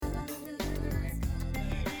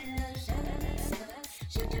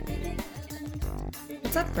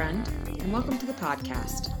What's up, friend? And welcome to the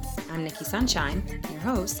podcast. I'm Nikki Sunshine, your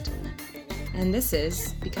host, and this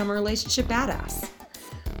is Become a Relationship Badass,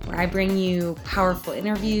 where I bring you powerful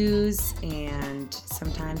interviews, and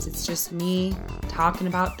sometimes it's just me talking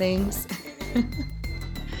about things,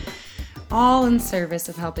 all in service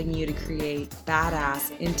of helping you to create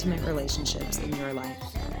badass, intimate relationships in your life.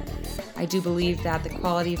 I do believe that the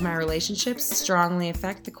quality of my relationships strongly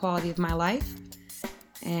affect the quality of my life.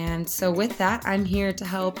 And so with that, I'm here to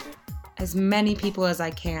help as many people as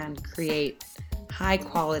I can create high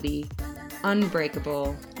quality,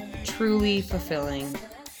 unbreakable, truly fulfilling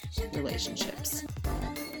relationships.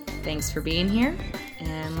 Thanks for being here,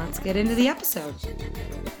 and let's get into the episode.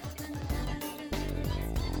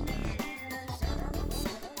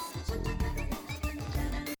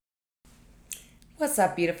 What's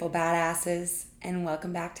up, beautiful badasses, and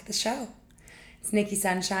welcome back to the show. It's Nikki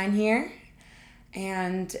Sunshine here.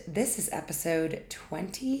 And this is episode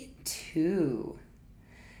 22.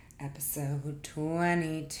 Episode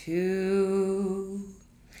 22.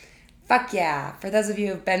 Fuck yeah. For those of you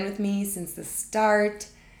who have been with me since the start,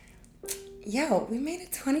 we made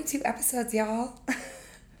it 22 episodes, y'all.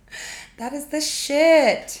 That is the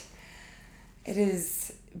shit. It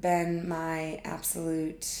has been my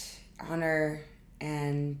absolute honor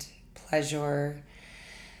and pleasure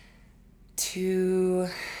to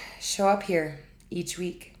show up here each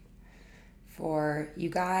week for you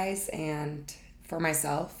guys and for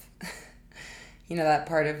myself. You know, that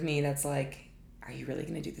part of me that's like, are you really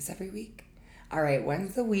going to do this every week? All right,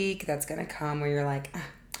 when's the week that's going to come where you're like, I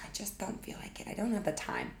just don't feel like it. I don't have the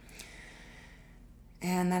time.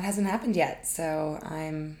 And that hasn't happened yet. So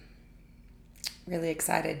I'm really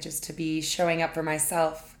excited just to be showing up for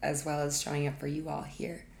myself as well as showing up for you all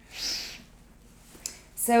here.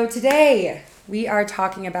 So today we are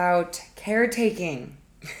talking about caretaking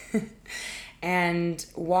and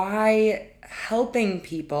why helping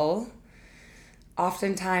people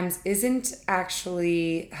oftentimes isn't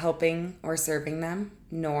actually helping or serving them,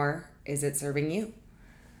 nor is it serving you.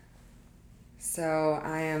 So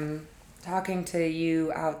I am talking to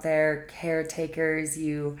you out there, caretakers,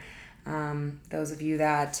 you, those of you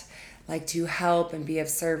that like to help and be of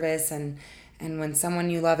service, and when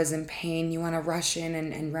someone you love is in pain, you want to rush in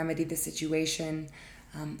and remedy the situation.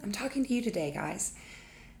 I'm talking to you today, guys.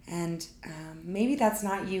 And maybe that's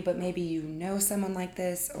not you, but maybe you know someone like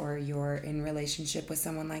this, or you're in relationship with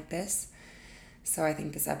someone like this. So I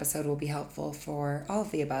think this episode will be helpful for all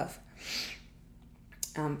of the above.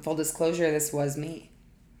 Full disclosure, this was me.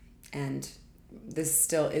 And this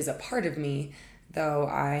still is a part of me, though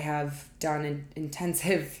I have done an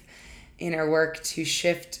intensive inner work to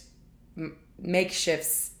make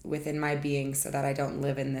shifts within my being so that I don't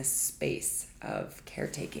live in this space of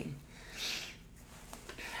caretaking.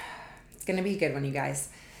 It's going to be a good one, you guys.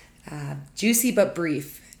 Juicy but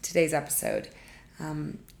brief, today's episode.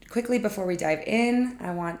 Quickly before we dive in,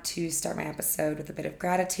 I want to start my episode with a bit of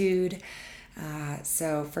gratitude.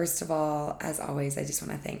 So first of all, as always, I just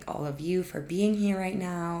want to thank all of you for being here right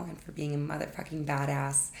now and for being a motherfucking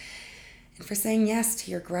badass and for saying yes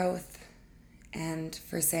to your growth and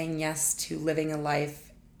for saying yes to living a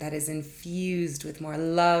life that is infused with more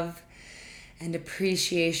love and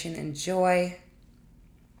appreciation and joy.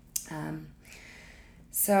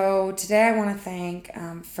 So today I want to thank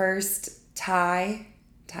first Ty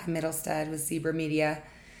Middlestead with Zebra Media.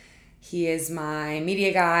 He is my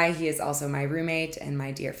media guy. He is also my roommate and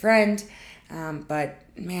my dear friend. But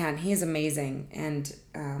man, he is amazing. And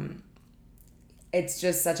it's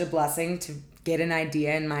just such a blessing to get an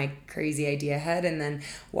idea in my crazy idea head and then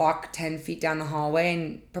walk 10 feet down the hallway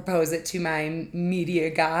and propose it to my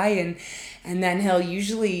media guy. And then he'll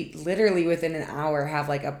usually literally within an hour have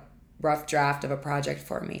like a rough draft of a project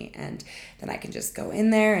for me. And then I can just go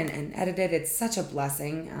in there and edit it. It's such a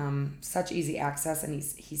blessing, such easy access. And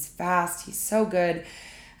he's fast. He's so good.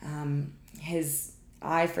 His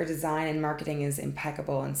eye for design and marketing is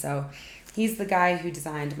impeccable. And so he's the guy who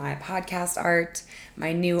designed my podcast art,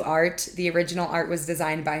 my new art. The original art was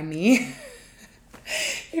designed by me.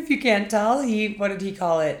 If you can't tell, what did he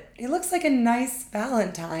call it? It looks like a nice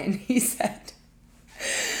Valentine, he said.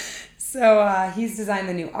 So he's designed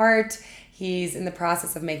the new art. He's in the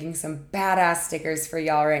process of making some badass stickers for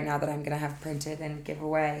y'all right now that I'm going to have printed and give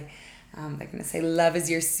away. They're going to say, love is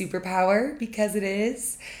your superpower, because it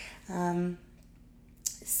is.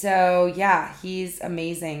 So yeah, he's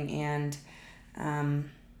amazing, and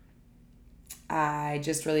I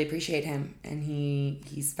just really appreciate him, and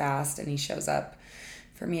he's fast and he shows up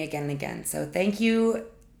for me again and again. So thank you,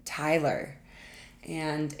 Tyler.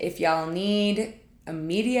 And if y'all need a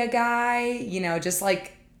media guy, just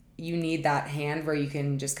like you need that hand where you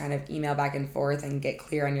can just kind of email back and forth and get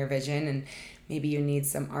clear on your vision, and maybe you need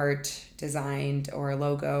some art designed or a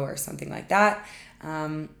logo or something like that,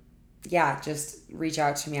 just reach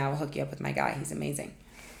out to me. I will hook you up with my guy. He's amazing.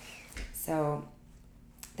 So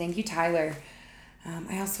thank you, Tyler.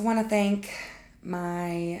 I also want to thank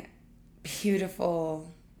my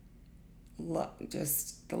beautiful,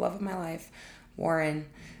 just the love of my life, Warren,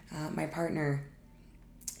 my partner.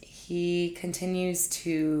 He continues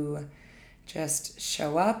to just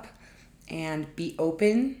show up and be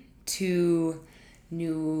open to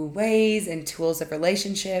new ways and tools of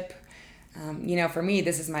relationship. For me,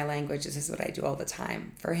 this is my language. This is what I do all the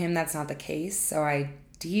time. For him, that's not the case. So I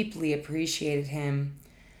deeply appreciate him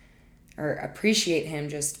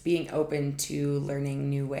just being open to learning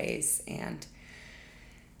new ways. And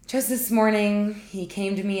just this morning, he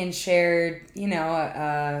came to me and shared,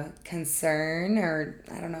 a concern, or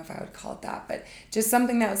I don't know if I would call it that, but just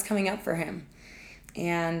something that was coming up for him.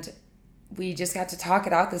 And we just got to talk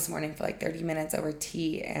it out this morning for like 30 minutes over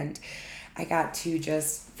tea. And I got to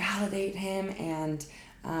just validate him and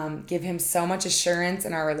give him so much assurance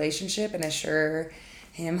in our relationship, and assure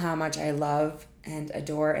him how much I love and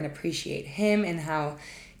adore and appreciate him, and how,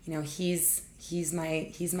 he's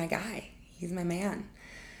my guy. He's my man.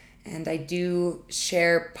 And I do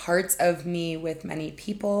share parts of me with many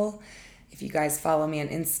people. If you guys follow me on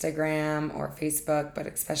Instagram or Facebook, but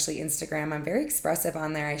especially Instagram, I'm very expressive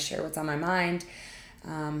on there. I share what's on my mind.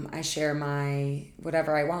 I share my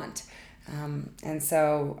whatever I want. And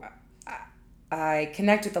so I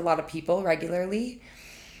connect with a lot of people regularly.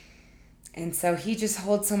 And so he just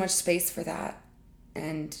holds so much space for that,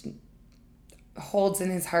 and holds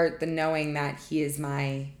in his heart the knowing that he is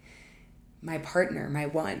my partner, my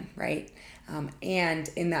one, right? And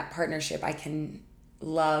in that partnership, I can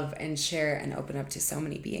love and share and open up to so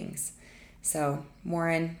many beings. So,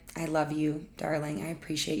 Warren, I love you, darling. I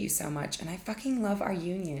appreciate you so much. And I fucking love our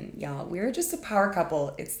union, y'all. We're just a power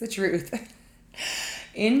couple. It's the truth.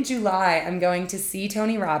 In July, I'm going to see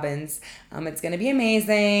Tony Robbins. It's going to be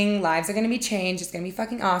amazing. Lives are going to be changed. It's going to be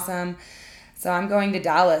fucking awesome. So I'm going to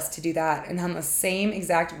Dallas to do that. And on the same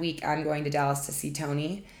exact week I'm going to Dallas to see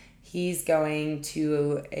Tony, he's going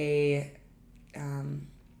to a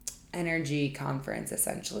energy conference,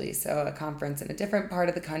 essentially. So a conference in a different part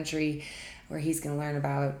of the country where he's going to learn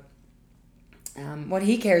about what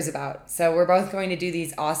he cares about. So we're both going to do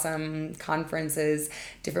these awesome conferences,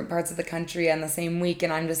 different parts of the country on the same week.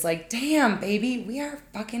 And I'm just like, damn, baby, we are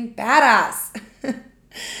fucking badass.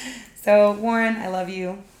 So Warren, I love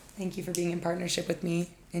you. Thank you for being in partnership with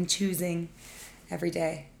me and choosing every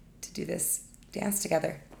day to do this dance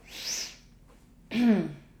together.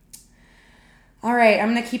 All right,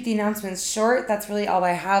 I'm going to keep the announcements short. That's really all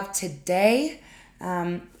I have today.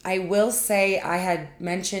 I will say I had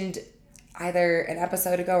mentioned either an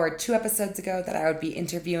episode ago or 2 episodes ago that I would be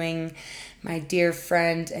interviewing my dear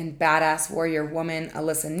friend and badass warrior woman,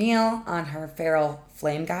 Alyssa Neal, on her Feral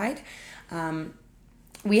Flame Guide.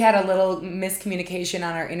 We had a little miscommunication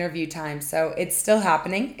on our interview time, so it's still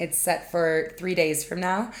happening. It's set for 3 days from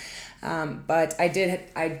now. But I do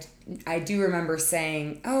remember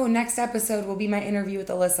saying, oh, next episode will be my interview with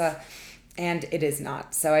Alyssa, and it is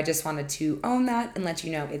not. So I just wanted to own that and let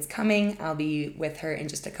you know it's coming. I'll be with her in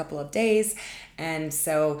just a couple of days, and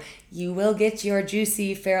so you will get your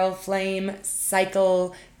juicy Feral Flame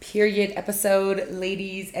cycle period episode,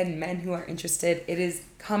 ladies and men who are interested. It is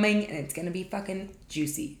coming, and it's gonna be fucking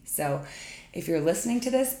juicy. So if you're listening to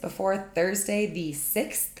this before Thursday the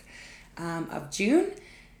 6th of June,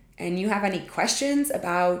 and you have any questions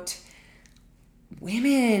about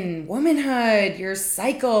womanhood, your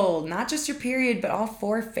cycle, not just your period, but all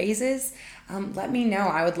 4 phases, let me know.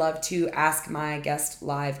 I would love to ask my guest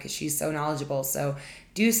live because she's so knowledgeable. So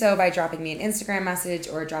do so by dropping me an Instagram message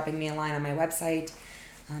or dropping me a line on my website.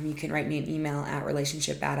 You can write me an email at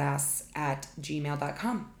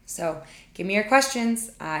relationshipbadass@gmail.com. So give me your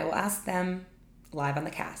questions. I will ask them live on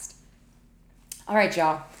the cast. All right,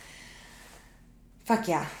 y'all. Fuck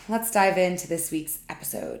yeah. Let's dive into this week's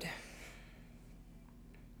episode.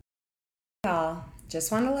 Y'all,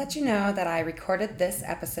 just want to let you know that I recorded this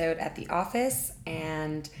episode at the office,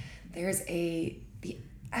 and there's the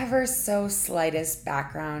ever so slightest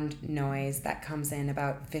background noise that comes in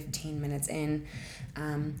about 15 minutes in.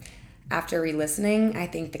 After re-listening, I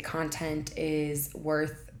think the content is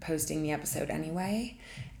worth posting the episode anyway.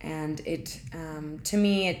 And it, to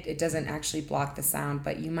me, it doesn't actually block the sound,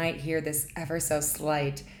 but you might hear this ever so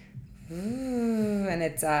slight ooh, and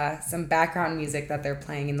it's some background music that they're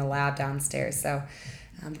playing in the lab downstairs. So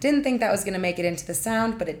didn't think that was going to make it into the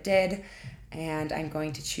sound, but it did. And I'm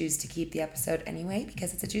going to choose to keep the episode anyway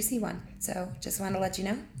because it's a juicy one. So just wanted to let you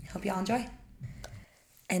know. Hope you all enjoy.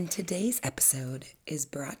 And today's episode is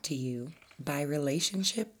brought to you by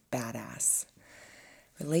Relationship Badass.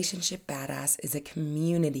 Relationship Badass is a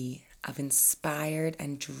community of inspired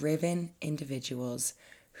and driven individuals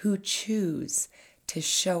who choose to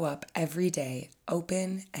show up every day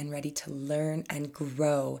open and ready to learn and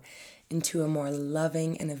grow into a more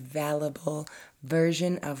loving and available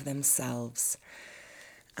version of themselves.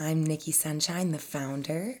 I'm Nikki Sunshine, the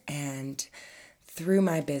founder, and through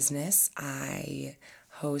my business, I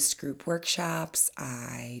host group workshops,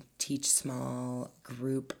 I teach small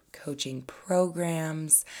group coaching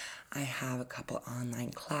programs, I have a couple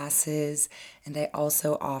online classes, and I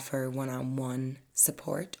also offer one-on-one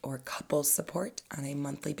support or couple support on a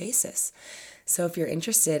monthly basis. So if you're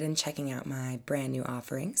interested in checking out my brand new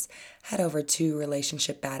offerings, head over to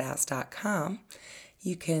relationshipbadass.com.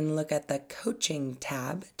 You can look at the coaching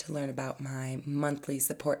tab to learn about my monthly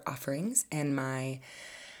support offerings and my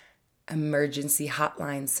emergency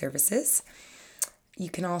hotline services. You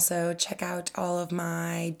can also check out all of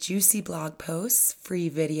my juicy blog posts, free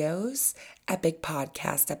videos, epic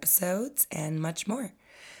podcast episodes, and much more.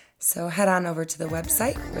 So head on over to the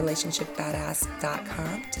website,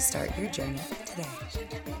 relationshipbadass.com, to start your journey today.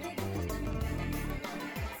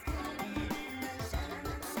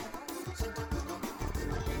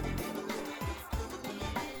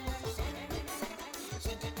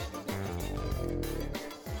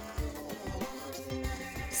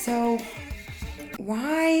 So,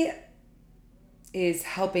 why is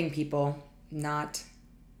helping people not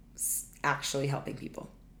actually helping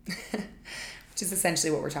people? Which is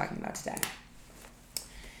essentially what we're talking about today.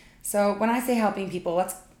 So when I say helping people,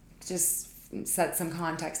 let's just set some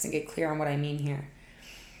context and get clear on what I mean here.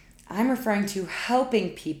 I'm referring to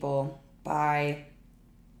helping people by,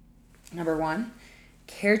 number one,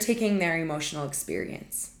 caretaking their emotional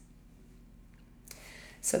experience.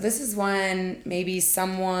 So this is when maybe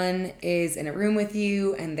someone is in a room with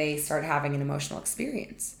you and they start having an emotional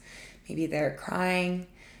experience. Maybe they're crying,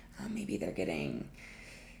 maybe they're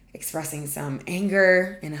expressing some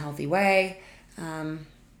anger in a healthy way.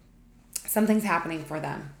 Something's happening for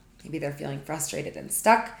them. Maybe they're feeling frustrated and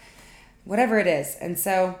stuck, whatever it is. And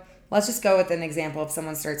so let's just go with an example if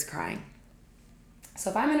someone starts crying.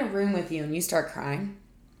 So if I'm in a room with you and you start crying,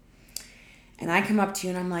 and I come up to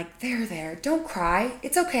you and I'm like, there, don't cry.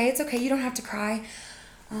 It's okay, you don't have to cry.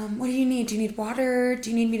 What do you need? Do you need water?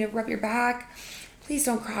 Do you need me to rub your back? Please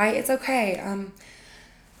don't cry, it's okay.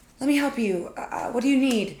 Let me help you. What do you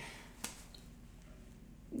need?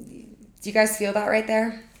 Do you guys feel that right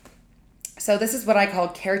there? So this is what I call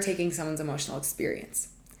caretaking someone's emotional experience.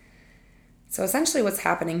 So essentially what's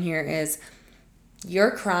happening here is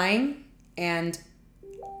you're crying and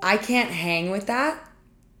I can't hang with that.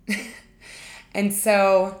 And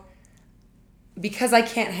so because I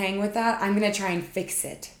can't hang with that, I'm going to try and fix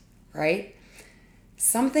it, right?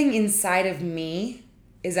 Something inside of me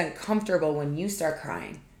is uncomfortable when you start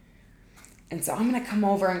crying. And so I'm going to come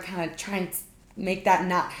over and kind of try and make that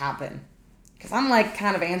not happen. Because I'm like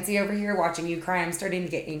kind of antsy over here watching you cry. I'm starting to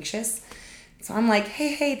get anxious. So I'm like,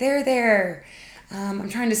 hey, there. I'm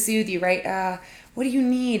trying to soothe you, right? What do you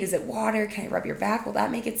need? Is it water? Can I rub your back? Will that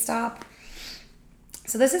make it stop?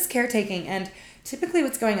 So this is caretaking. And typically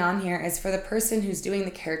what's going on here is for the person who's doing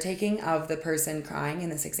the caretaking of the person crying in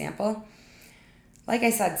this example, like I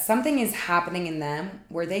said, something is happening in them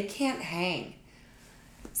where they can't hang.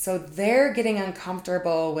 So they're getting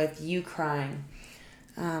uncomfortable with you crying.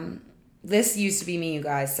 This used to be me, you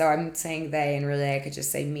guys. So I'm saying they, and really I could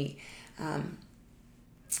just say me.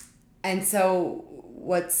 And so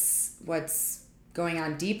what's going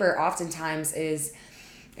on deeper oftentimes is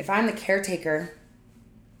if I'm the caretaker,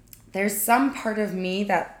 there's some part of me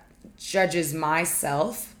that judges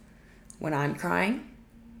myself when I'm crying.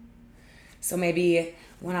 So maybe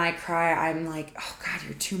when I cry, I'm like, oh God,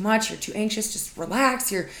 you're too much, you're too anxious, just relax,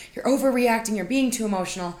 you're overreacting, you're being too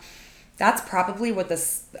emotional. That's probably what the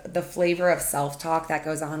flavor of self-talk that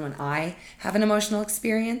goes on when I have an emotional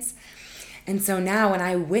experience. And so now when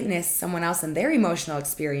I witness someone else and their emotional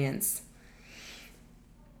experience,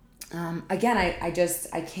 again,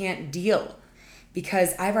 I can't deal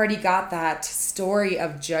because I've already got that story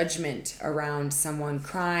of judgment around someone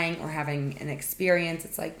crying or having an experience.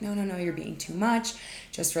 It's like, no, you're being too much.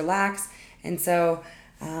 Just relax. And so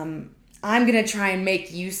I'm going to try and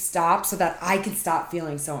make you stop so that I can stop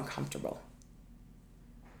feeling so uncomfortable.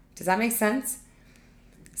 Does that make sense?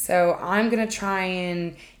 So I'm going to try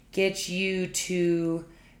and get you to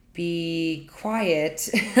be quiet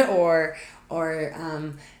or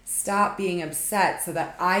or stop being upset so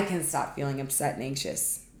that I can stop feeling upset and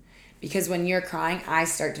anxious. Because when you're crying, I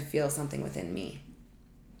start to feel something within me.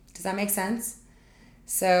 Does that make sense?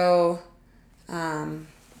 So,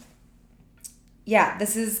 yeah,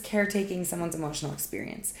 this is caretaking someone's emotional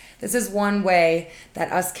experience. This is one way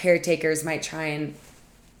that us caretakers might try and,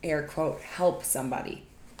 air quote, help somebody.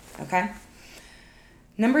 Okay?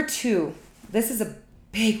 Number 2, this is a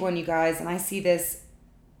big one, you guys, and I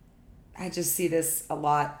just see this a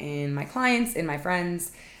lot in my clients, in my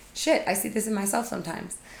friends. Shit, I see this in myself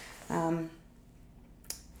sometimes.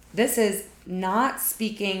 This is not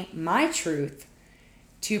speaking my truth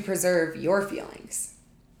to preserve your feelings.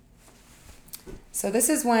 So this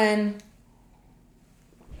is when,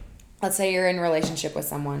 let's say you're in a relationship with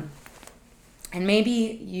someone, and maybe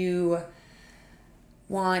you've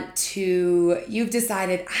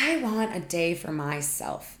decided, I want a day for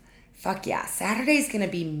myself. Fuck yeah, Saturday's gonna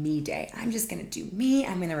be me day. I'm just gonna do me.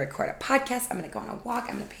 I'm gonna record a podcast. I'm gonna go on a walk.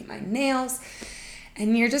 I'm gonna paint my nails.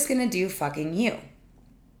 And you're just gonna do fucking you.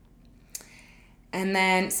 And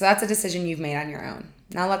then, so that's a decision you've made on your own.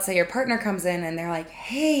 Now let's say your partner comes in and they're like,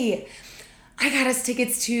 hey, I got us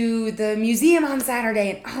tickets to the museum on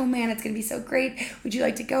Saturday, and oh man, it's gonna be so great. Would you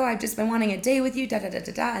like to go? I've just been wanting a day with you, da da da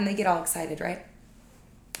da da. And they get all excited, right?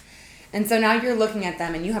 And so now you're looking at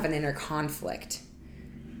them and you have an inner conflict.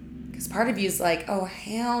 Because part of you is like, oh,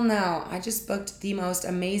 hell no. I just booked the most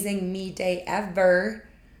amazing me day ever.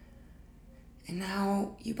 And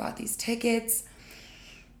now you bought these tickets.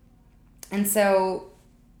 And so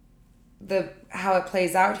how it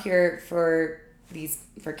plays out here for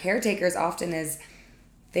caretakers often is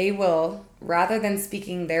they will, rather than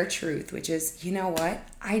speaking their truth, which is, you know what?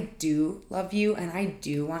 I do love you and I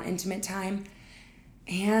do want intimate time.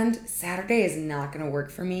 And Saturday is not going to work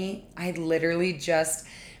for me. I literally just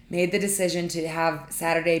made the decision to have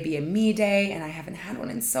Saturday be a me day, and I haven't had one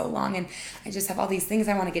in so long, and I just have all these things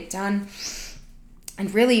I want to get done.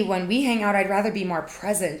 And really, when we hang out, I'd rather be more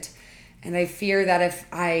present. And I fear that if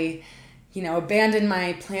I, abandon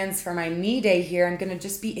my plans for my me day here, I'm going to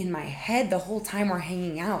just be in my head the whole time we're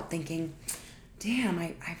hanging out thinking, damn,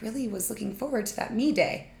 I really was looking forward to that me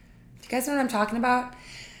day. Do you guys know what I'm talking about?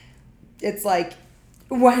 It's like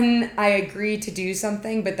when I agree to do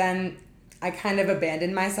something, but then I kind of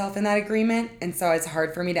abandon myself in that agreement. And so it's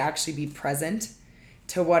hard for me to actually be present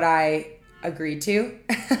to what I agreed to.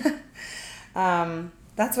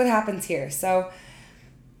 That's what happens here. So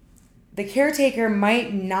the caretaker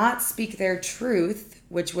might not speak their truth,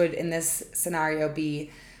 which would in this scenario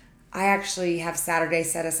be, I actually have Saturday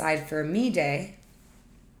set aside for a me day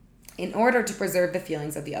in order to preserve the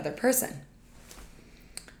feelings of the other person.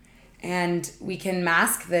 And we can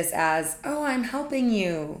mask this as, oh, I'm helping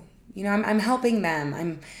you. I'm helping them.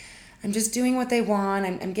 I'm just doing what they want.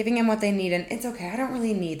 I'm giving them what they need. And it's okay. I don't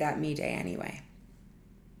really need that me day anyway.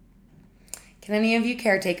 Can any of you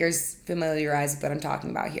caretakers familiarize with what I'm talking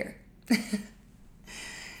about here?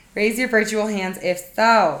 Raise your virtual hands if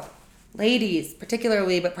so. Ladies,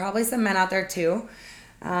 particularly, but probably some men out there too.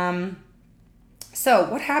 So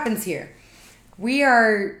what happens here? We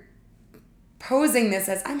are posing this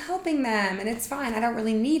as, I'm helping them and it's fine. I don't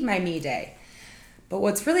really need my me day. But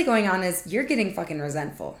what's really going on is you're getting fucking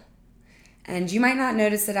resentful. And you might not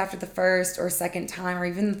notice it after the first or second time or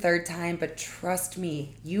even the third time, but trust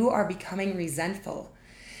me, you are becoming resentful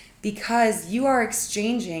because you are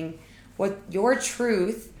exchanging what your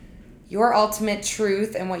truth, your ultimate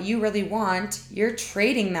truth, and what you really want, you're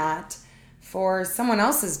trading that for someone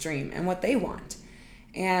else's dream and what they want.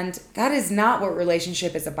 And that is not what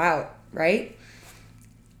relationship is about, right?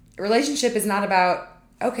 A relationship is not about,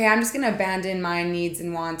 okay, I'm just going to abandon my needs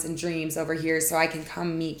and wants and dreams over here so I can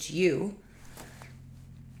come meet you.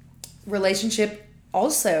 Relationship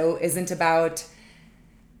also isn't about,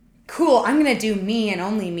 cool, I'm going to do me and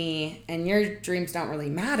only me, and your dreams don't really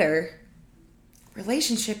matter.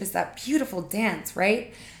 Relationship is that beautiful dance,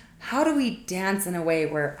 right? How do we dance in a way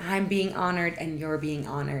where I'm being honored and you're being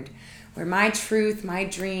honored? Where my truth, my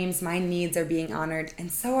dreams, my needs are being honored,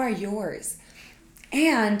 and so are yours.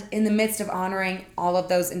 And in the midst of honoring all of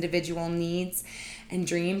those individual needs and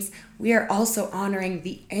dreams, we are also honoring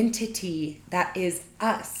the entity that is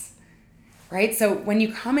us, right? So when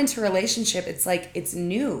you come into a relationship, it's like it's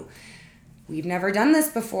new. We've never done this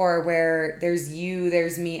before where there's you,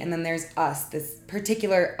 there's me, and then there's us, this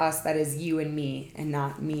particular us that is you and me and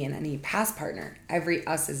not me and any past partner. Every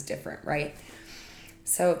us is different, right?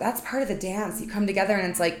 So that's part of the dance. You come together and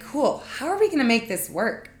it's like, cool, how are we going to make this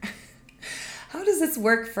work? How does this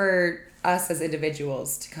work for us as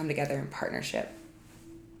individuals to come together in partnership?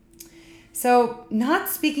 So not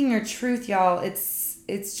speaking your truth, y'all, it's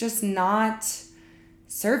it's just not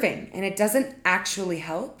serving, and it doesn't actually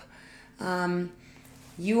help.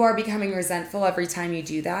 You are becoming resentful every time you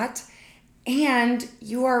do that, and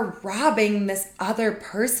you are robbing this other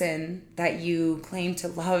person that you claim to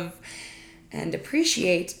love and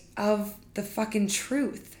appreciate of the fucking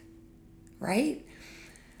truth, right?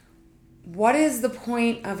 What is the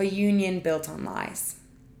point of a union built on lies?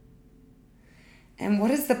 And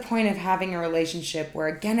what is the point of having a relationship where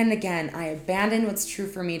again and again I abandon what's true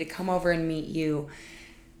for me to come over and meet you?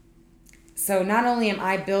 So not only am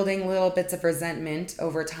I building little bits of resentment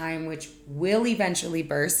over time, which will eventually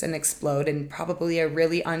burst and explode in probably a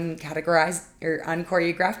really uncategorized or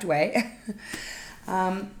unchoreographed way,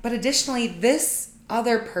 but additionally, this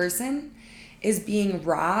other person is being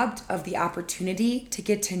robbed of the opportunity to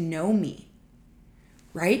get to know me,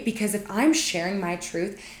 right? Because if I'm sharing my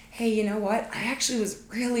truth, hey, you know what? I actually was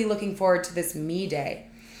really looking forward to this me day.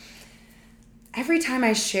 Every time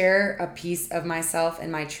I share a piece of myself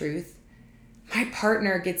and my truth, my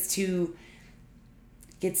partner gets to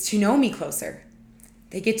know me closer.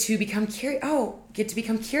 They get to become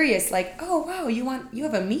curious. Like, oh wow, you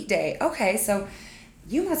have a me day. Okay, so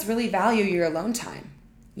you must really value your alone time,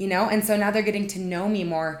 And so now they're getting to know me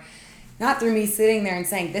more, not through me sitting there and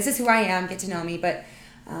saying, this is who I am, get to know me, but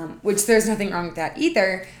which there's nothing wrong with that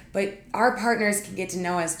either. But our partners can get to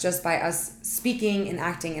know us just by us speaking and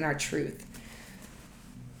acting in our truth.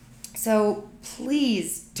 So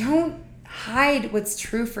please don't hide what's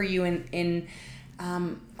true for you in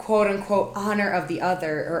quote unquote honor of the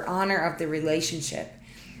other or honor of the relationship.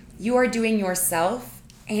 You are doing yourself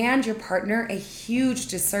and your partner a huge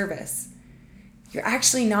disservice. You're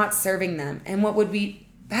actually not serving them. And what would be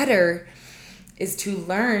better is to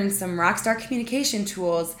learn some rockstar communication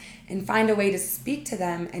tools and find a way to speak to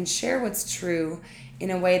them and share what's true in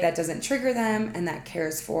a way that doesn't trigger them and that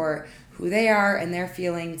cares for who they are and their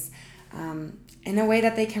feelings, in a way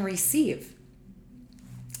that they can receive.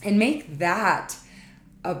 And make that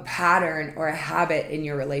a pattern or a habit in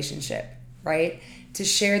your relationship, right? To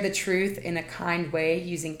share the truth in a kind way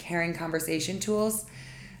using caring conversation tools.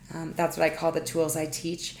 That's what I call the tools I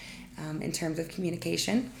teach in terms of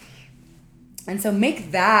communication. And so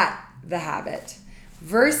make that the habit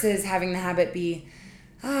versus having the habit be,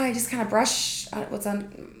 I just kind of brush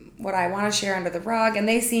what I want to share under the rug, and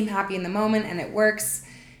they seem happy in the moment and it works.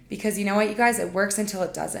 Because you know what, you guys, it works until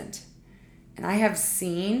it doesn't. And I have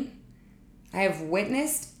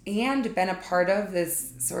witnessed and been a part of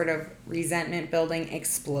this sort of resentment building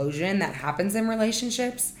explosion that happens in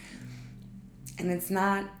relationships. And it's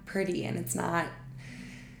not pretty and it's not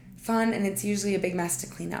fun, and it's usually a big mess to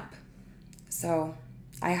clean up. So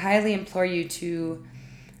I highly implore you to,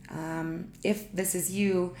 if this is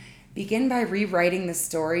you, begin by rewriting the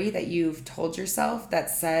story that you've told yourself that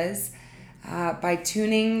says, by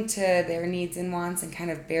tuning to their needs and wants and kind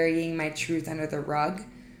of burying my truth under the rug,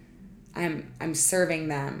 I'm serving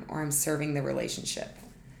them or I'm serving the relationship.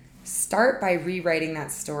 Start by rewriting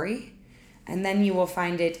that story, and then you will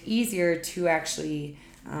find it easier to actually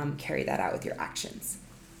carry that out with your actions.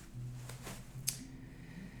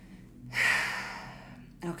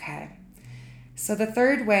 Okay. So the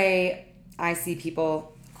third way I see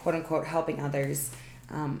people, quote unquote, helping others,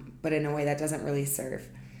 but in a way that doesn't really serve,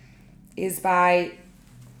 is by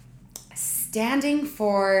standing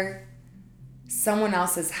for someone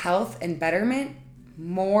else's health and betterment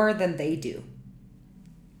more than they do.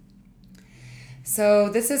 So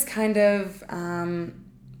this is kind of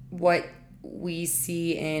what we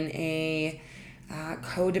see in a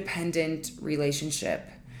codependent relationship.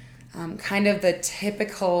 Kind of the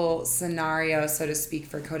typical scenario, so to speak,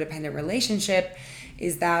 for codependent relationship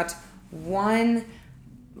is that one,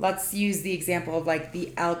 let's use the example of like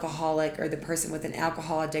the alcoholic or the person with an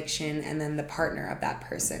alcohol addiction and then the partner of that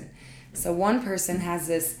person. So one person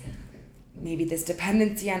has maybe this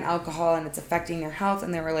dependency on alcohol and it's affecting their health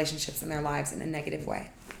and their relationships and their lives in a negative way.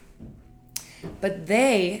 But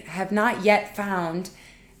they have not yet found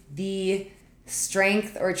the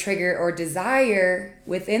strength or trigger or desire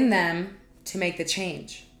within them to make the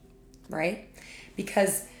change, right?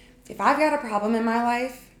 Because if I've got a problem in my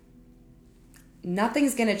life,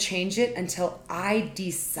 nothing's going to change it until I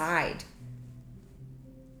decide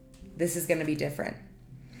this is going to be different.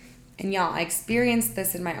 And y'all, I experienced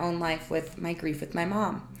this in my own life with my grief with my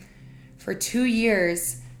mom. For 2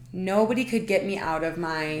 years, nobody could get me out of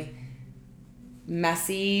my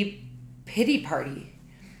messy pity party,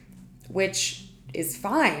 which is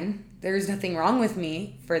fine. There's nothing wrong with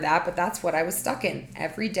me for that, but that's what I was stuck in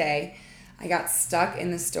every day. I got stuck in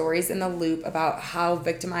the stories in the loop about how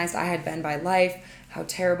victimized I had been by life, how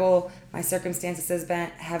terrible my circumstances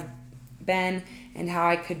have been, and how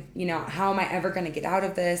I could, how am I ever going to get out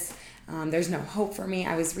of this? There's no hope for me.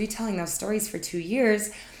 I was retelling those stories for 2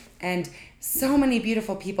 years, and so many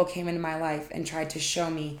beautiful people came into my life and tried to show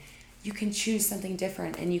me you can choose something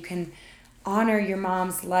different, and you can honor your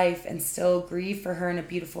mom's life and still grieve for her in a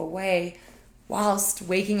beautiful way whilst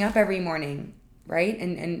waking up every morning, right?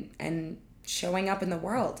 And showing up in the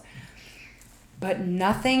world. But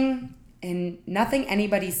nothing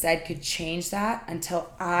anybody said could change that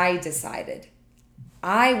until I decided.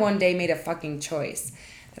 I one day made a fucking choice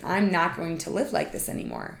that I'm not going to live like this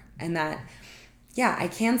anymore. And that, yeah, I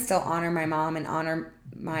can still honor my mom and honor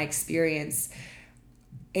my experience,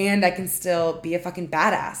 and I can still be a fucking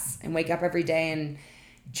badass and wake up every day and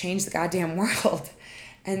change the goddamn world.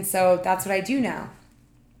 And so that's what I do now.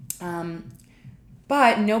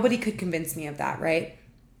 But nobody could convince me of that, right?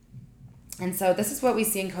 And so this is what we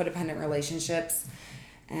see in codependent relationships.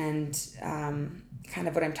 And kind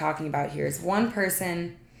of what I'm talking about here is one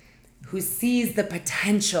person who sees the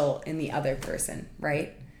potential in the other person,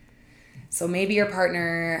 right? So maybe your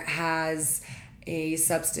partner has a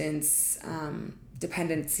substance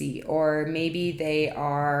dependency, or maybe they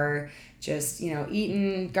are just,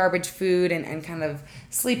 eating garbage food and kind of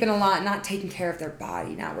sleeping a lot, not taking care of their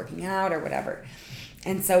body, not working out or whatever.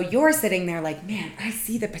 And so you're sitting there like, man, I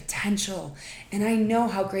see the potential, and I know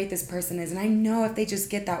how great this person is, and I know if they just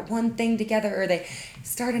get that one thing together, or they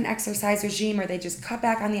start an exercise regime, or they just cut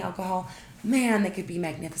back on the alcohol, man, they could be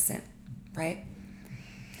magnificent, right?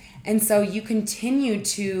 And so you continue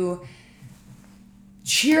to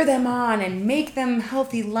cheer them on and make them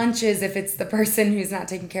healthy lunches if it's the person who's not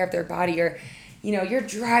taking care of their body, or, you're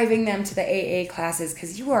driving them to the AA classes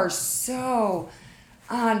because you are so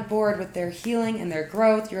on board with their healing and their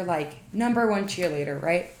growth. You're like number one cheerleader,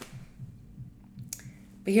 right?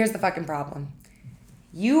 But here's the fucking problem.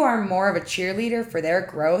 You are more of a cheerleader for their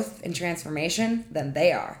growth and transformation than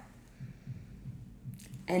they are.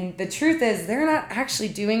 And the truth is, they're not actually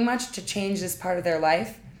doing much to change this part of their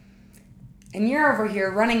life. And you're over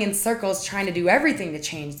here running in circles trying to do everything to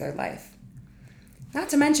change their life. Not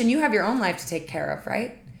to mention, you have your own life to take care of,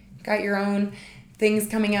 right? You've got your own things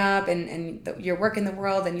coming up, and your work in the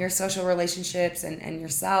world, and your social relationships, and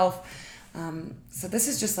yourself. So this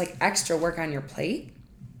is just like extra work on your plate.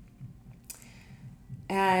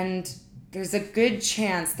 And there's a good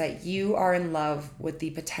chance that you are in love with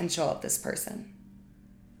the potential of this person.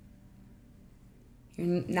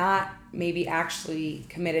 You're not maybe actually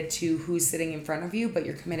committed to who's sitting in front of you, but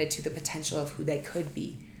you're committed to the potential of who they could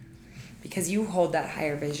be, because you hold that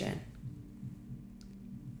higher vision,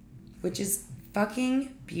 which is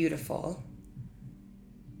fucking beautiful.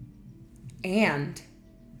 And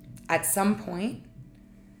at some point,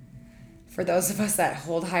 for those of us that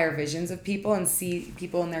hold higher visions of people and see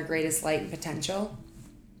people in their greatest light and potential,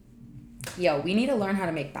 we need to learn how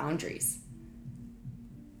to make boundaries,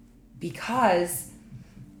 because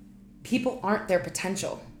people aren't their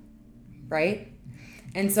potential, right?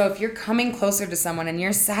 And so if you're coming closer to someone and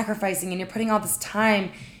you're sacrificing and you're putting all this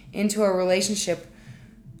time into a relationship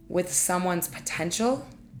with someone's potential,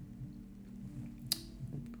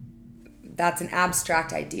 that's an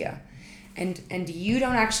abstract idea. And you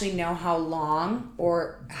don't actually know how long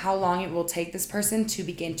it will take this person to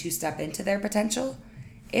begin to step into their potential,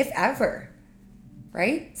 if ever,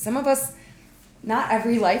 right? Some of us, not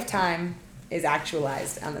every lifetime is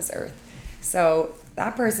actualized on this earth. So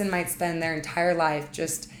that person might spend their entire life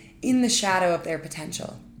just in the shadow of their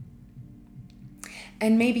potential.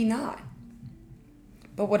 And maybe not.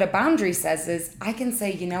 But what a boundary says is, I can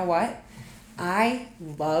say, you know what? I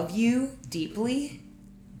love you deeply.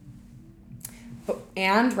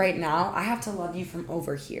 And right now, I have to love you from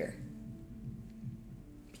over here.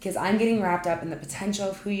 Because I'm getting wrapped up in the potential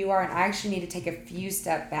of who you are, and I actually need to take a few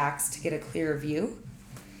step backs to get a clearer view.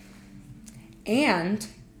 And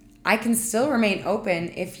I can still remain open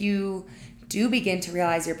if you do begin to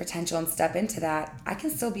realize your potential and step into that. I can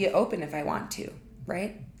still be open if I want to,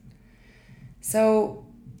 right? So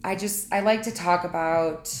I like to talk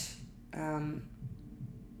about,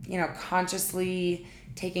 consciously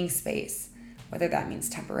taking space, whether that means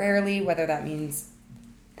temporarily, whether that means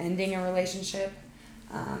ending a relationship.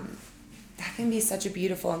 That can be such a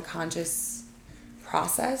beautiful and conscious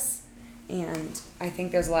process. And I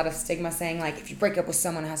think there's a lot of stigma saying, like, if you break up with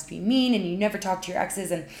someone, it has to be mean and you never talk to your exes.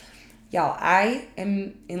 And y'all, I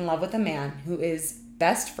am in love with a man who is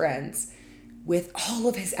best friends with all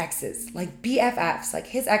of his exes, like BFFs. Like,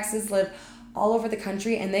 his exes live all over the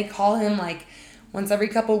country, and they call him like once every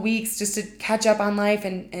couple weeks just to catch up on life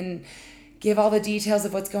and give all the details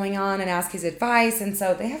of what's going on and ask his advice. And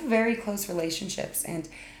so they have very close relationships. And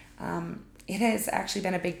it has actually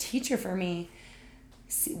been a big teacher for me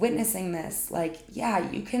witnessing this, like,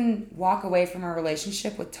 yeah, you can walk away from a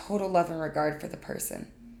relationship with total love and regard for the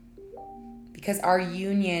person, because our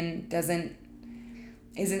union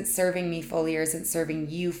isn't serving me fully, or isn't serving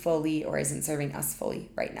you fully, or isn't serving us fully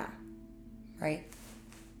right now, right?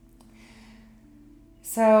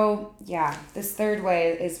 So yeah, this third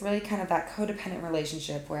way is really kind of that codependent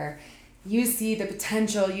relationship where you see the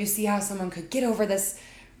potential, you see how someone could get over this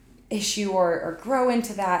issue or grow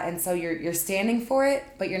into that, and so you're standing for it,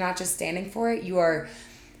 but you're not just standing for it, you are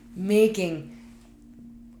making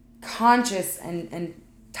conscious and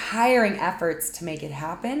tiring efforts to make it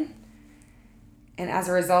happen. And as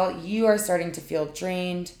a result, you are starting to feel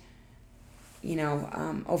drained,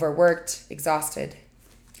 overworked, exhausted.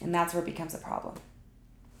 And that's where it becomes a problem.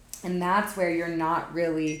 And that's where you're not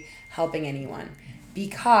really helping anyone.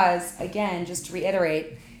 Because, again, just to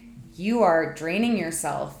reiterate, you are draining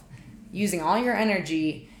yourself, using all your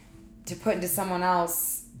energy to put into someone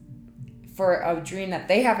else for a dream that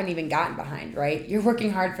they haven't even gotten behind, right? You're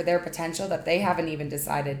working hard for their potential that they haven't even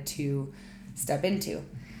decided to step into.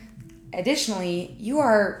 Additionally, you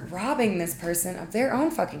are robbing this person of their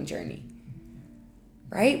own fucking journey,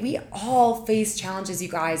 right? We all face challenges, you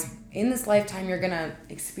guys. In this lifetime, you're going to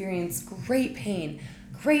experience great pain,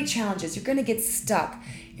 great challenges. You're going to get stuck.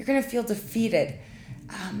 You're going to feel defeated.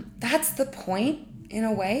 That's the point, in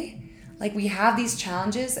a way. Like, we have these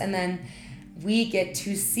challenges, and then I get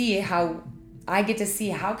to see how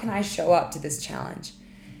can I show up to this challenge?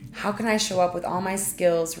 How can I show up with all my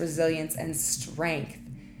skills, resilience, and strength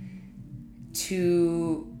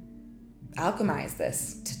to alchemize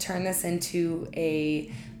this, to turn this into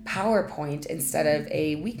a power point instead of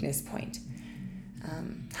a weakness point?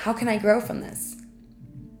 How can I grow from this?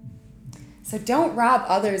 So don't rob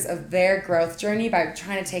others of their growth journey by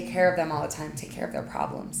trying to take care of them all the time, take care of their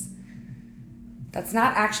problems. That's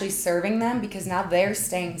not actually serving them, because now they're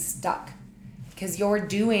staying stuck because you're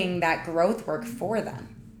doing that growth work for them.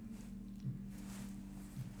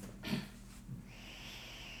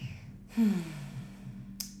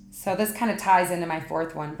 So this kind of ties into my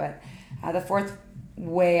fourth one, but the fourth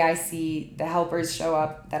way I see the helpers show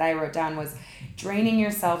up that I wrote down was draining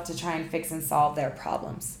yourself to try and fix and solve their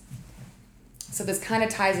problems. So this kind of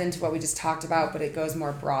ties into what we just talked about, but it goes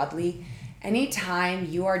more broadly. Anytime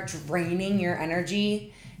you are draining your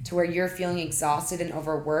energy to where you're feeling exhausted and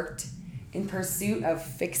overworked in pursuit of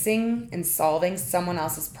fixing and solving someone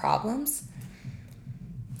else's problems,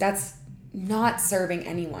 that's not serving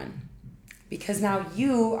anyone. Because now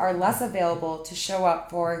you are less available to show up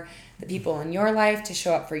for the people in your life, to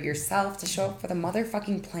show up for yourself, to show up for the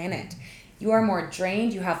motherfucking planet. You are more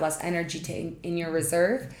drained. You have less energy in your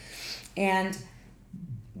reserve. And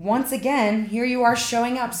once again, here you are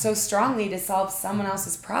showing up so strongly to solve someone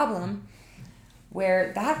else's problem,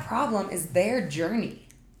 where that problem is their journey,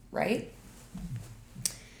 right?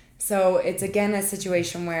 So it's, again, a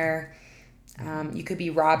situation where you could be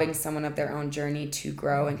robbing someone of their own journey to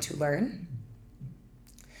grow and to learn.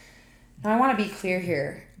 Now, I want to be clear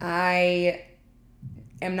here. I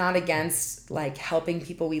am not against helping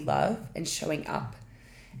people we love and showing up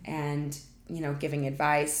and, giving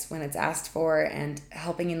advice when it's asked for and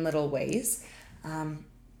helping in little ways.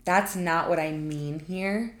 That's not what I mean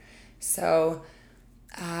here. So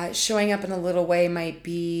showing up in a little way might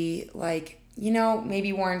be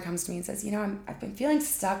maybe Warren comes to me and says, I've been feeling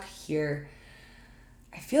stuck here.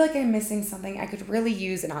 I feel like I'm missing something. I could really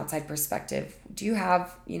use an outside perspective. Do you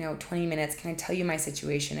have, 20 minutes? Can I tell you my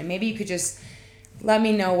situation? And maybe you could just let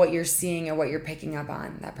me know what you're seeing or what you're picking up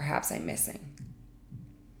on that perhaps I'm missing.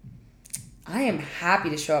 I am happy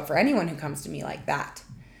to show up for anyone who comes to me like that.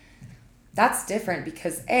 That's different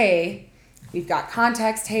because we've got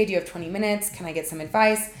context. Hey, do you have 20 minutes? Can I get some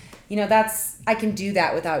advice? I can do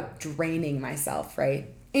that without draining myself, right?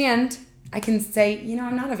 And I can say,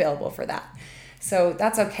 I'm not available for that. So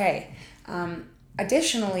that's okay.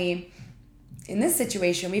 Additionally, in this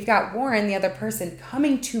situation, we've got Warren, the other person,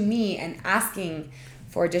 coming to me and asking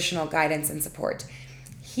for additional guidance and support.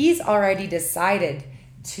 He's already decided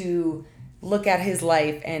to look at his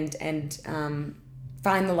life and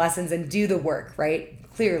find the lessons and do the work, right?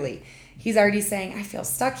 Clearly. He's already saying, I feel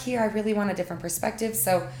stuck here. I really want a different perspective.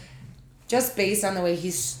 So just based on the way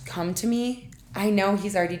he's come to me, I know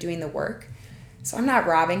he's already doing the work. So I'm not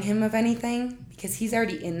robbing him of anything because he's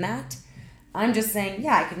already in that. I'm just saying,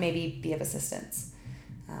 I could maybe be of assistance.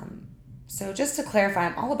 So just to clarify,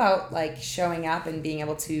 I'm all about showing up and being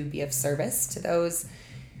able to be of service to those.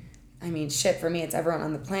 For me, it's everyone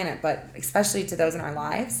on the planet, but especially to those in our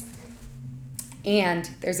lives. And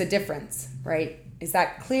there's a difference, right? Is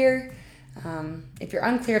that clear? If you're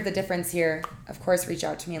unclear of the difference here, of course, reach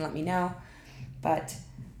out to me and let me know. But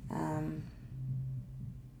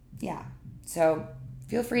Yeah. So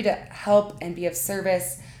feel free to help and be of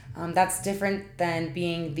service. That's different than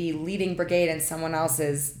being the leading brigade in someone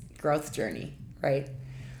else's growth journey, right?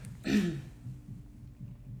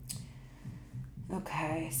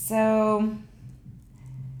 Okay, so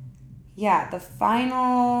yeah, the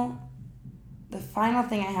final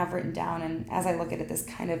thing I have written down, and as I look at it, this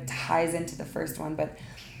kind of ties into the first one, but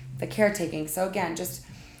the caretaking. So again, just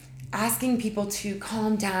asking people to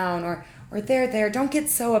calm down, or there, don't get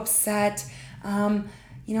so upset. How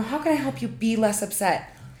can I help you be less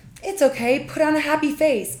upset? It's okay, put on a happy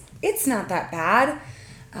face. It's not that bad.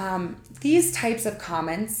 These types of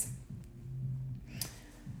comments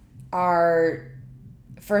are,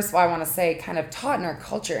 first of all, I want to say, kind of taught in our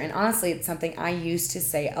culture. And honestly, it's something I used to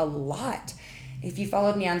say a lot. If you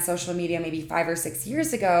followed me on social media maybe 5 or 6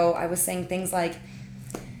 years ago, I was saying things like,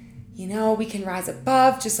 we can rise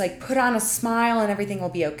above, just like put on a smile and everything will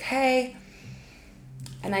be okay.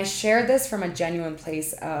 And I shared this from a genuine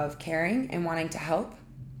place of caring and wanting to help.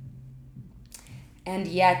 And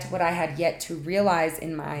yet, what I had yet to realize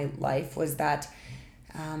in my life was that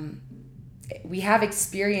we have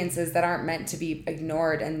experiences that aren't meant to be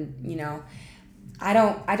ignored. And,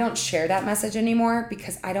 I don't share that message anymore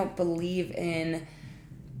because I don't believe in,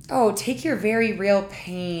 take your very real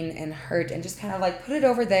pain and hurt and just kind of like put it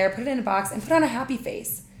over there, put it in a box and put on a happy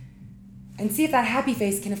face and see if that happy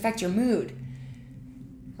face can affect your mood.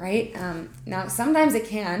 Right? Now, sometimes it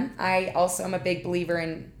can. I also am a big believer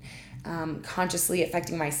in consciously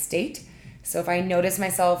affecting my state. So if I notice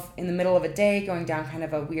myself in the middle of a day going down kind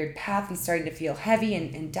of a weird path and starting to feel heavy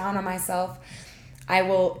and down on myself, I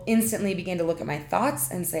will instantly begin to look at my thoughts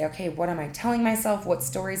and say, okay, what am I telling myself? What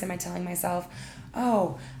stories am I telling myself?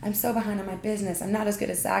 Oh, I'm so behind on my business. I'm not as good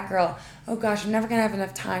as that girl. Oh gosh, I'm never going to have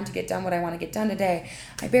enough time to get done what I want to get done today.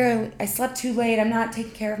 I slept too late. I'm not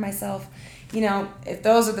taking care of myself. If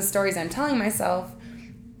those are the stories I'm telling myself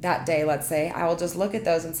that day, let's say, I will just look at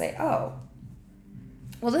those and say, oh,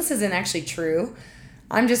 well, this isn't actually true.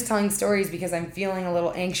 I'm just telling stories because I'm feeling a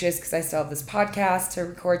little anxious because I still have this podcast to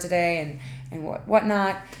record today and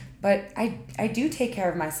whatnot. But I do take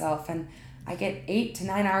care of myself, and I get 8 to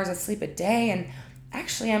 9 hours of sleep a day, and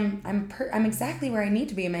actually I'm exactly where I need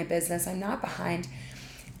to be in my business. I'm not behind.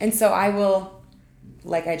 And so I will,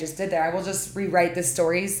 like I just did there, I will just rewrite the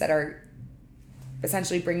stories that are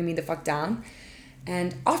essentially bringing me the fuck down.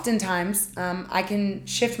 And oftentimes, I can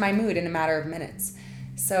shift my mood in a matter of minutes.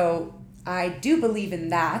 So I do believe in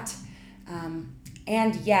that.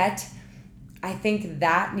 And yet, I think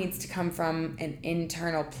that needs to come from an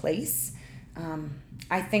internal place.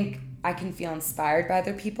 I think I can feel inspired by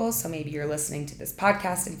other people. So maybe you're listening to this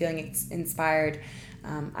podcast and feeling inspired.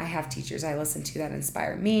 I have teachers I listen to that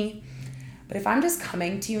inspire me. But if I'm just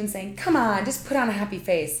coming to you and saying, come on, just put on a happy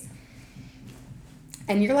face,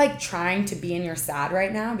 and you're like trying to be in your sad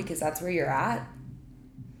right now because that's where you're at,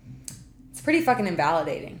 it's pretty fucking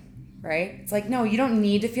invalidating, right? It's like, no, you don't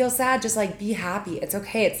need to feel sad. Just like be happy. It's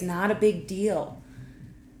okay. It's not a big deal.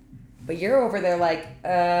 But you're over there like,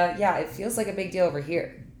 yeah, it feels like a big deal over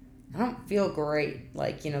here. I don't feel great.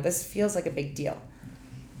 Like, this feels like a big deal.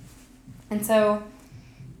 And so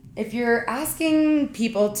if you're asking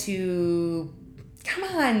people to, come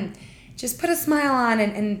on, just put a smile on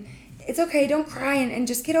and it's okay, don't cry and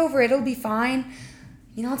just get over it. It'll be fine.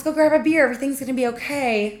 Let's go grab a beer. Everything's going to be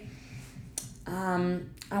okay.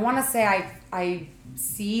 I want to say I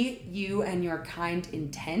see you and your kind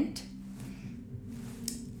intent.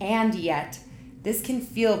 And yet, this can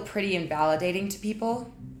feel pretty invalidating to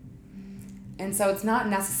people. And so it's not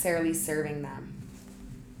necessarily serving them.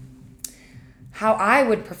 How I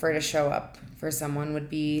would prefer to show up for someone would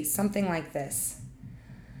be something like this.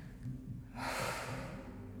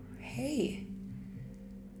 Hey,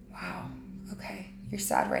 wow, okay, you're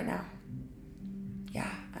sad right now. Yeah,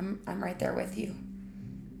 I'm right there with you.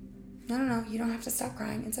 No, you don't have to stop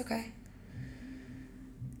crying. It's okay.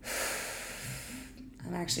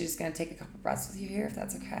 I'm actually just going to take a couple breaths with you here, if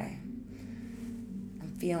that's okay.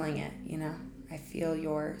 I'm feeling it, I feel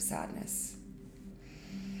your sadness.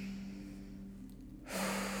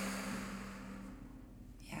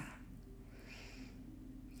 Yeah,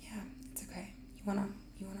 it's okay. You wanna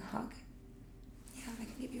hug? Yeah, I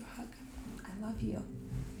can give you a hug. I love you.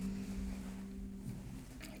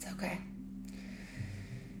 It's okay.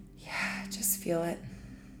 Yeah, just feel it.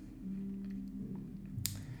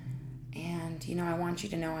 And, I want you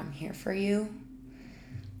to know I'm here for you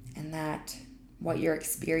and that what you're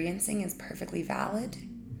experiencing is perfectly valid.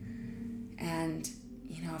 And,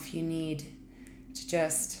 if you need to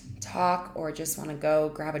just talk or just want to go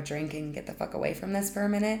grab a drink and get the fuck away from this for a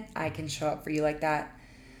minute, I can show up for you like that.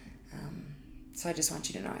 So I just want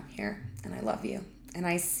you to know I'm here and I love you and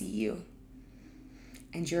I see you.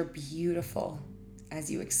 And you're beautiful as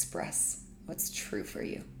you express what's true for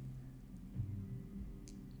you.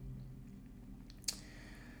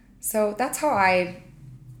 So that's how I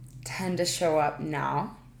tend to show up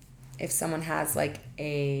now if someone has like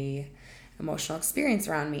a emotional experience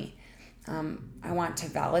around me. I want to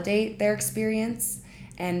validate their experience,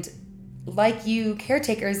 and like you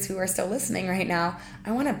caretakers who are still listening right now,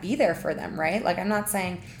 I want to be there for them, right? Like I'm not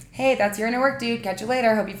saying, hey, that's your inner work, dude, catch you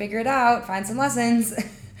later, hope you figure it out, find some lessons. It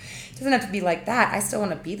doesn't have to be like that. I still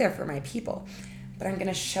want to be there for my people, but I'm going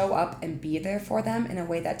to show up and be there for them in a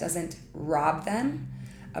way that doesn't rob them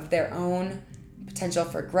of their own potential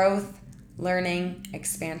for growth, learning,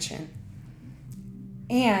 expansion.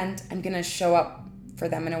 And I'm going to show up for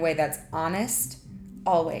them in a way that's honest,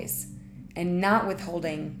 always, and not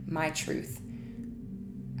withholding my truth.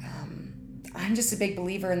 I'm just a big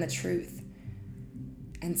believer in the truth.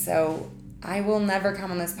 And so I will never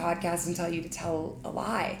come on this podcast and tell you to tell a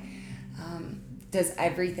lie. Does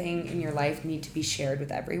everything in your life need to be shared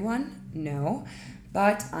with everyone? No.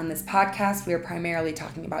 But on this podcast, we are primarily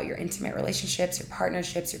talking about your intimate relationships, your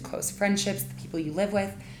partnerships, your close friendships, the people you live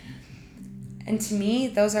with. And to me,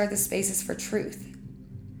 those are the spaces for truth.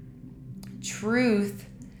 Truth,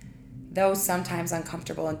 though sometimes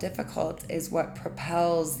uncomfortable and difficult, is what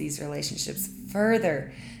propels these relationships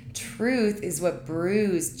further. Truth is what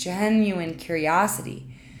brews genuine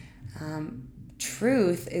curiosity.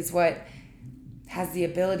 Truth is what has the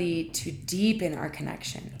ability to deepen our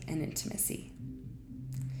connection and intimacy.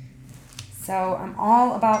 So I'm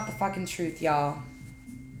all about the fucking truth, y'all.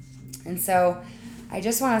 And so I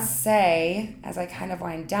just want to say, as I kind of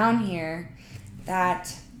wind down here,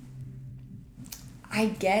 that I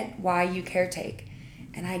get why you caretake,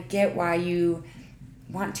 and I get why you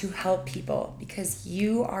want to help people, because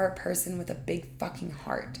you are a person with a big fucking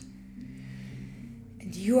heart.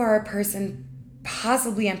 And you are a person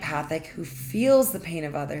possibly empathic who feels the pain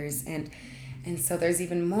of others, and so there's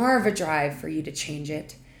even more of a drive for you to change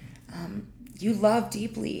it. You love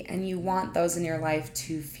deeply, and you want those in your life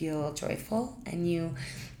to feel joyful, and you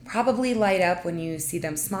probably light up when you see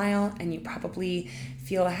them smile, and you probably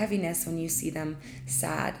feel a heaviness when you see them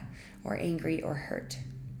sad or angry or hurt.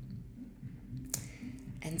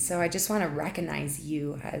 And so I just want to recognize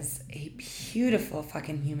you as a beautiful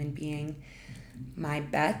fucking human being. My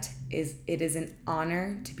bet is it is an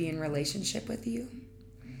honor to be in relationship with you.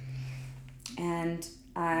 And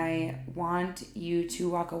I want you to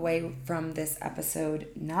walk away from this episode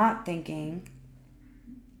not thinking,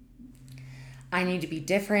 I need to be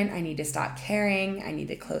different, I need to stop caring, I need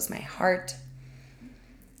to close my heart.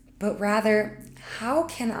 But rather, how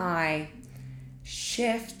can I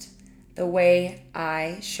shift the way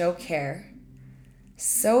I show care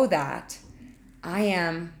so that I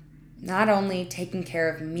am not only taking care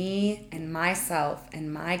of me and myself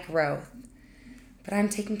and my growth, but I'm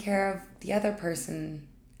taking care of the other person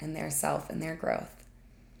and their self and their growth?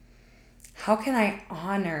 How can I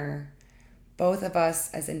honor both of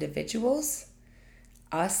us as individuals,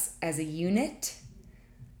 us as a unit,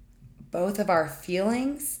 both of our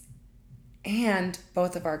feelings, and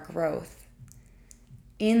both of our growth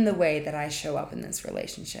in the way that I show up in this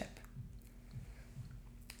relationship?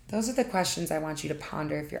 Those are the questions I want you to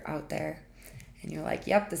ponder if you're out there and you're like,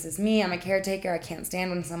 yep, this is me. I'm a caretaker. I can't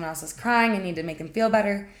stand when someone else is crying. I need to make them feel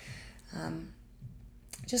better.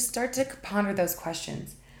 Just start to ponder those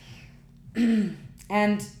questions.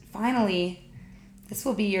 And finally, this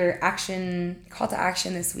will be your call to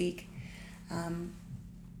action this week.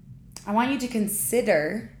 I want you to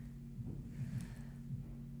consider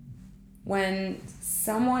when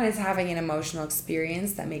someone is having an emotional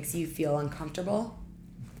experience that makes you feel uncomfortable.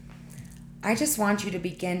 I just want you to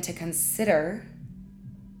begin to consider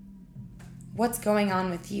what's going on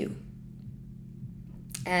with you.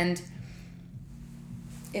 And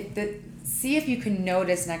see if you can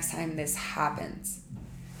notice next time this happens.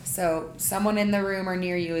 So someone in the room or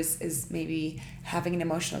near you is maybe having an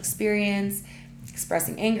emotional experience,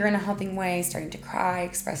 expressing anger in a helping way, starting to cry,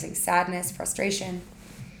 expressing sadness, frustration.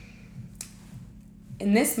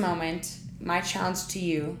 In this moment, my challenge to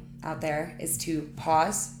you out there is to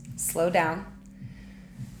pause, slow down,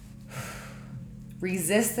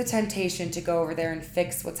 resist the temptation to go over there and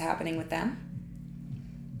fix what's happening with them,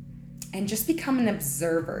 and just become an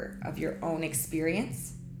observer of your own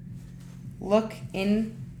experience. Look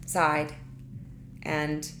inside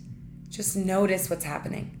and just notice what's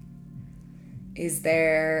happening. Is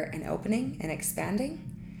there an opening, an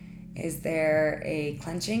expanding? Is there a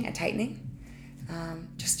clenching, a tightening?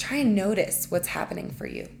 Just try and notice what's happening for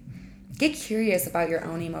you. Get curious about your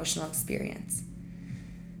own emotional experience.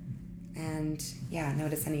 And yeah,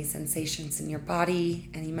 notice any sensations in your body,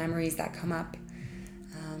 any memories that come up.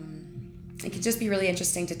 It could just be really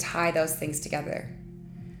interesting to tie those things together.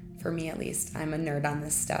 For me, at least. I'm a nerd on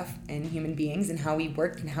this stuff and human beings and how we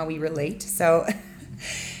work and how we relate. So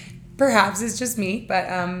perhaps it's just me,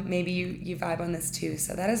 but maybe you vibe on this too.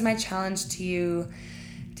 So that is my challenge to you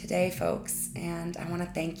today, folks. And I want to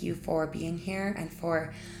thank you for being here and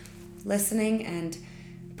for listening. And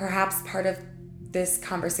perhaps part of this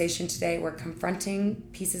conversation today, we're confronting,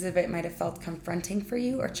 pieces of it might have felt confronting for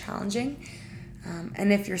you or challenging.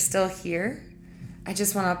 And if you're still here, I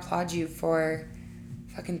just want to applaud you for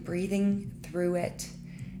fucking breathing through it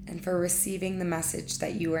and for receiving the message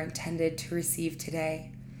that you were intended to receive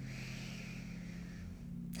today.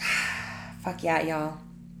 Fuck yeah, y'all.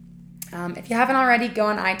 If you haven't already, go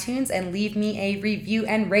on iTunes and leave me a review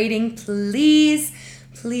and rating, please.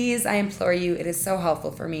 Please, I implore you. It is so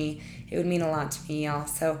helpful for me. It would mean a lot to me, y'all.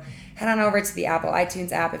 So head on over to the Apple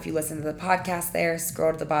iTunes app if you listen to the podcast there.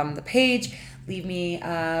 Scroll to the bottom of the page. Leave me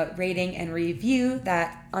a rating and review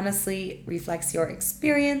that honestly reflects your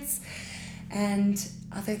experience. And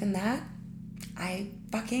other than that, I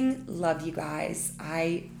fucking love you guys.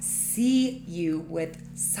 I see you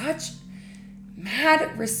with such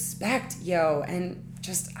mad respect, yo, and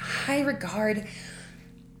just high regard.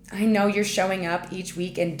 I know you're showing up each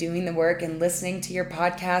week and doing the work and listening to your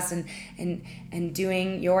podcast and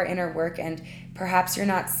doing your inner work, and perhaps you're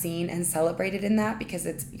not seen and celebrated in that because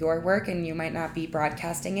it's your work and you might not be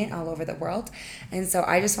broadcasting it all over the world. And so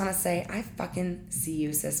I just want to say, I fucking see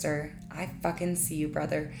you, sister. I fucking see you,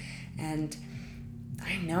 brother. And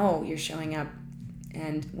I know you're showing up.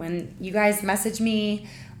 And when you guys message me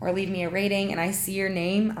or leave me a rating and I see your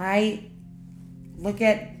name, I look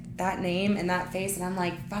at that name and that face and I'm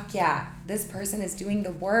like, fuck yeah, this person is doing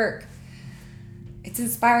the work. It's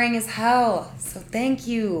inspiring as hell. So thank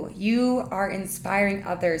you. You are inspiring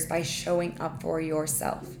others by showing up for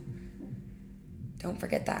yourself. Don't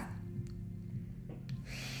forget that.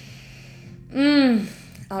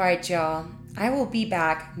 All right, y'all. I will be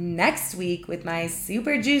back next week with my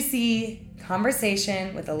super juicy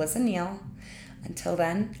conversation with Alyssa Neal. Until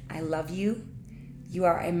then, I love you. You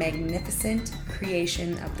are a magnificent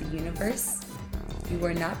creation of the universe. You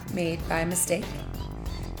were not made by mistake.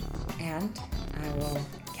 And I will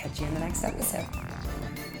catch you in the next episode.